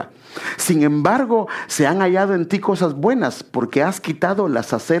escritura. Sin embargo, se han hallado en ti cosas buenas, porque has quitado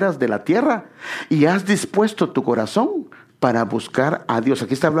las aceras de la tierra y has dispuesto tu corazón para buscar a Dios.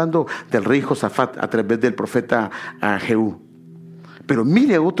 Aquí está hablando del rey Josafat a través del profeta Jehú. Pero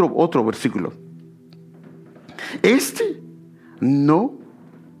mire otro versículo. Este no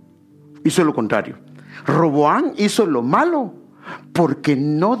hizo lo contrario. Roboam hizo lo malo porque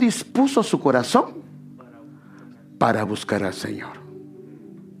no dispuso su corazón para buscar al Señor.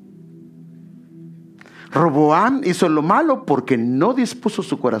 Roboam hizo lo malo porque no dispuso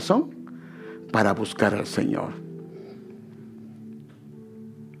su corazón para buscar al Señor.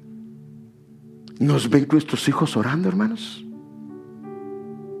 ¿Nos ven nuestros hijos orando, hermanos?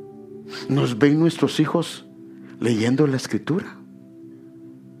 ¿Nos ven nuestros hijos leyendo la Escritura?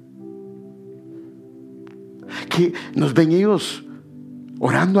 ¿Que nos ven ellos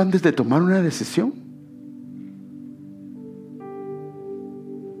orando antes de tomar una decisión?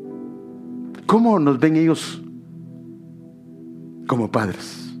 ¿Cómo nos ven ellos como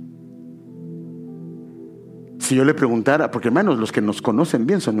padres? Si yo le preguntara, porque hermanos, los que nos conocen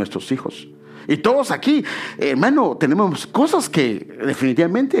bien son nuestros hijos. Y todos aquí, hermano, tenemos cosas que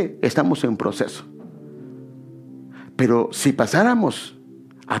definitivamente estamos en proceso. Pero si pasáramos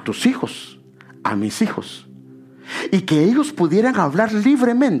a tus hijos, a mis hijos, y que ellos pudieran hablar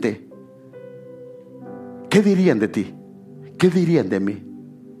libremente, ¿qué dirían de ti? ¿Qué dirían de mí?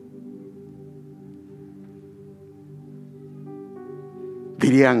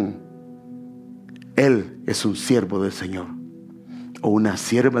 Dirían, él es un siervo del Señor o una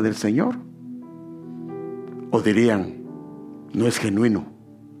sierva del Señor. O dirían, no es genuino,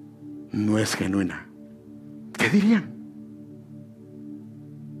 no es genuina. ¿Qué dirían?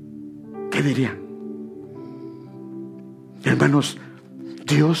 ¿Qué dirían? Hermanos,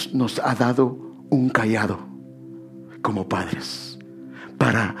 Dios nos ha dado un cayado como padres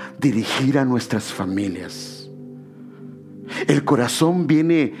para dirigir a nuestras familias. El corazón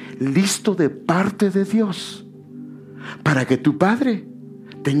viene listo de parte de Dios para que tu padre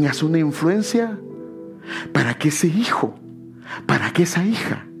tengas una influencia, para que ese hijo, para que esa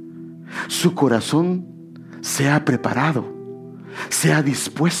hija, su corazón sea preparado, sea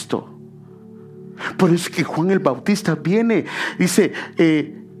dispuesto. Por eso es que Juan el Bautista viene, dice,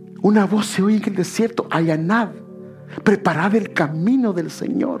 una voz se oye en el desierto, allanad, preparad el camino del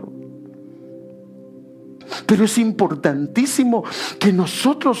Señor. Pero es importantísimo que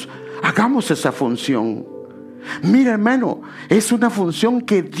nosotros hagamos esa función. Mira, hermano, es una función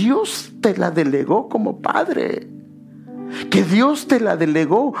que Dios te la delegó como padre, que Dios te la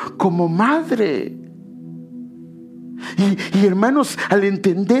delegó como madre. Y hermanos, al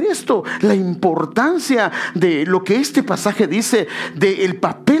entender esto, la importancia de lo que este pasaje dice, del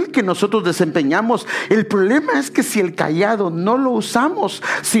papel que nosotros desempeñamos, el problema es que si el cayado no lo usamos,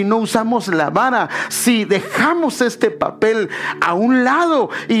 si no usamos la vara, si dejamos este papel a un lado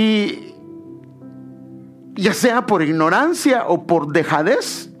y ya sea por ignorancia o por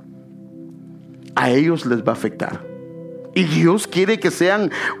dejadez, a ellos les va a afectar. Y Dios quiere que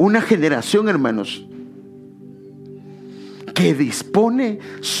sean una generación, hermanos, que dispone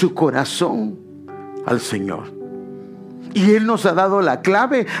su corazón al Señor. Y Él nos ha dado la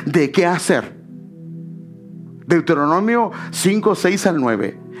clave de qué hacer. Deuteronomio 5, 6 al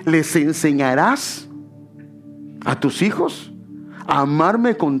 9. Les enseñarás a tus hijos a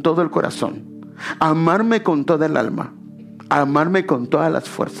amarme con todo el corazón, a amarme con toda el alma, a amarme con todas las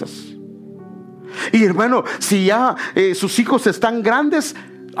fuerzas. Y hermano, si ya sus hijos están grandes,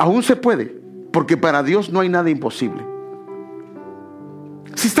 aún se puede, porque para Dios no hay nada imposible.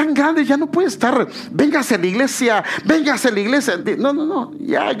 Si están grandes ya no puede estar, véngase a la iglesia, véngase a la iglesia. No,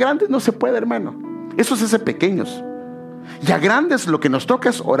 ya grandes no se puede, hermano. Eso es pequeños. Ya grandes lo que nos toca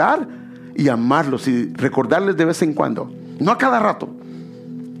es orar y amarlos y recordarles de vez en cuando, no a cada rato.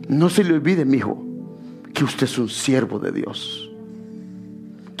 No se le olvide, mi hijo, que usted es un siervo de Dios,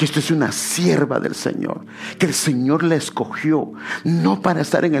 que usted es una sierva del Señor, que el Señor la escogió no para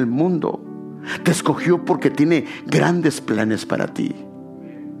estar en el mundo, te escogió porque tiene grandes planes para ti.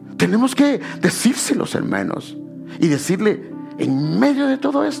 Tenemos que decírselos, hermanos, y decirle en medio de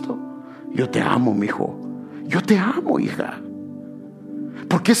todo esto: yo te amo, mi hijo, yo te amo, hija.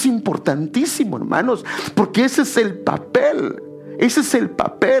 Porque es importantísimo, hermanos, porque ese es el papel. Ese es el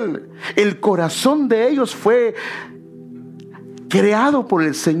papel. El corazón de ellos fue creado por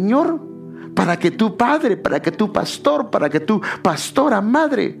el Señor para que tu padre, para que tu pastor, para que tu pastora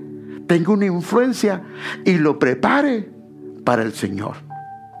madre tenga una influencia y lo prepare para el Señor.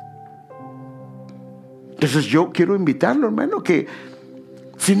 Entonces yo quiero invitarlo, hermano, que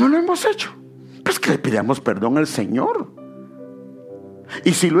si no lo hemos hecho, pues que le pidamos perdón al Señor.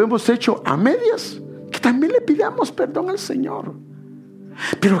 Y si lo hemos hecho a medias, que también le pidamos perdón al Señor.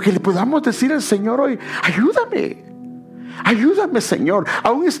 Pero que le podamos decir al Señor hoy: ayúdame, Señor.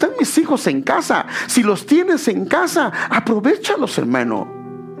 Aún están mis hijos en casa. Si los tienes en casa, aprovéchalos, hermano.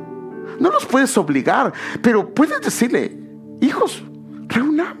 No los puedes obligar, pero puedes decirle: hijos,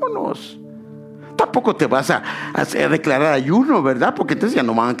 reunámonos. Tampoco te vas a declarar ayuno, ¿verdad? Porque entonces ya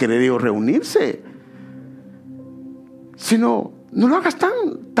no van a querer ellos reunirse. Sino, no lo hagas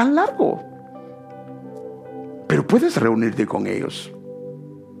tan largo. Pero puedes reunirte con ellos.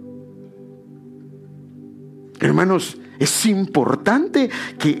 Hermanos, es importante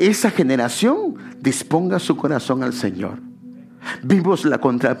que esa generación disponga su corazón al Señor. Vimos la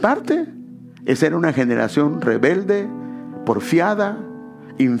contraparte. Esa era una generación rebelde, porfiada,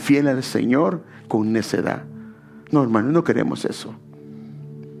 infiel al Señor, con necedad. No, hermanos, no queremos eso.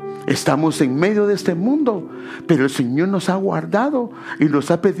 Estamos en medio de este mundo, pero el Señor nos ha guardado y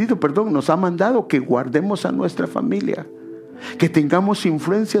nos ha mandado que guardemos a nuestra familia, que tengamos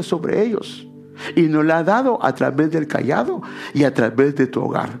influencia sobre ellos, y nos la ha dado a través del callado y a través de tu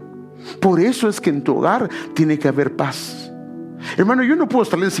hogar. Por eso es que en tu hogar tiene que haber paz. Hermano, yo no puedo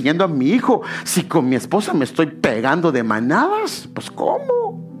estarle enseñando a mi hijo si con mi esposa me estoy pegando de manadas. Pues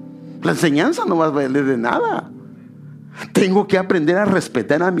 ¿cómo? La enseñanza no va a valer de nada. Tengo que aprender a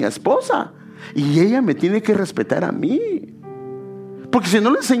respetar a mi esposa y ella me tiene que respetar a mí, porque si no,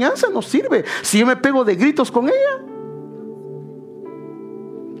 la enseñanza no sirve. Si yo me pego de gritos con ella,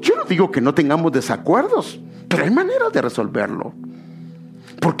 yo no digo que no tengamos desacuerdos, pero hay maneras de resolverlo,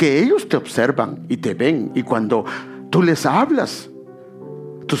 porque ellos te observan y te ven, y cuando tú les hablas,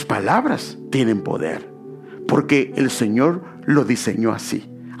 tus palabras tienen poder, porque el Señor lo diseñó así.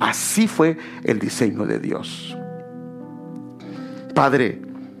 Así fue el diseño de Dios. Padre,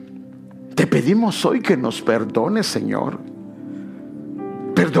 te pedimos hoy que nos perdones, Señor.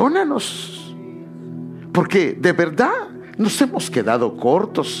 Perdónanos, porque de verdad nos hemos quedado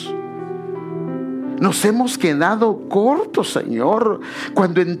cortos. Nos hemos quedado cortos, Señor,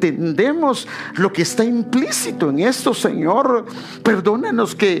 cuando entendemos lo que está implícito en esto, Señor.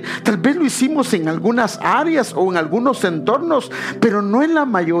 Perdónanos que tal vez lo hicimos en algunas áreas o en algunos entornos, pero no en la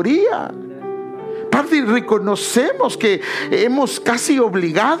mayoría. Padre, reconocemos que hemos casi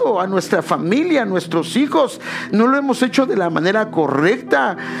obligado a nuestra familia, a nuestros hijos. No lo hemos hecho de la manera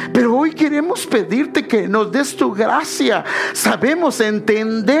correcta, pero hoy queremos pedirte que nos des tu gracia.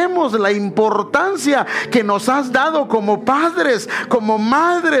 Entendemos la importancia que nos has dado como padres, como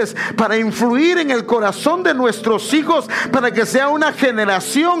madres, para influir en el corazón de nuestros hijos, para que sea una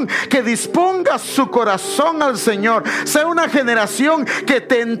generación que disponga su corazón al Señor, sea una generación que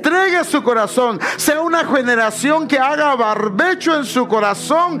te entregue su corazón, sea una generación que haga barbecho en su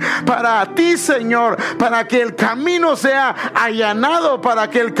corazón para ti, Señor, para que el camino sea allanado, para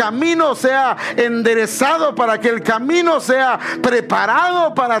que el camino sea enderezado, para que el camino sea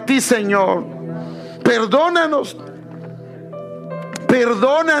preparado para ti, Señor. Perdónanos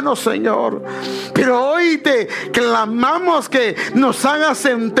Perdónanos, Señor. Pero hoy te clamamos que nos hagas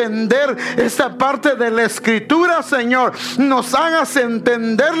entender esta parte de la Escritura, Señor. Nos hagas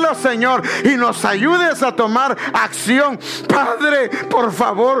entenderla, Señor, y nos ayudes a tomar acción. Padre, por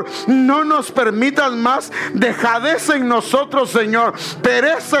favor, no nos permitas más dejadez en nosotros, Señor,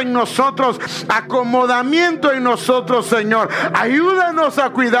 pereza en nosotros, acomodamiento en nosotros, Señor. Ayúdanos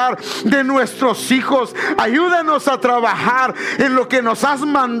a cuidar de nuestros hijos. Ayúdanos a trabajar en lo que nos has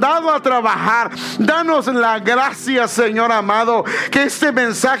mandado a trabajar. Danos la gracia, Señor amado, que este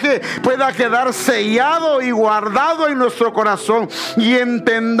mensaje pueda quedar sellado y guardado en nuestro corazón, y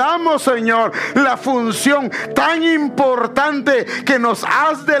entendamos, Señor, la función tan importante que nos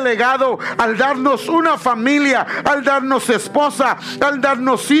has delegado al darnos una familia, al darnos esposa, al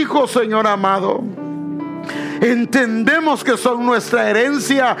darnos hijos, Señor amado. Entendemos que son nuestra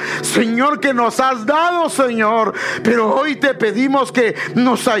herencia, Señor, que nos has dado, Señor. Pero hoy te pedimos que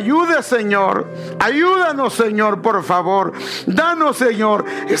nos ayudes, Señor. Ayúdanos, Señor, por favor. Danos, Señor,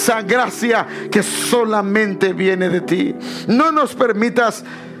 esa gracia que solamente viene de ti. No nos permitas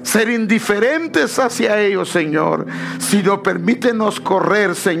ser indiferentes hacia ellos, Señor, sino permítenos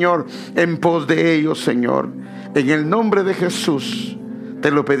correr, Señor, en pos de ellos, Señor. En el nombre de Jesús te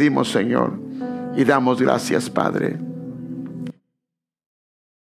lo pedimos, Señor, y damos gracias, Padre.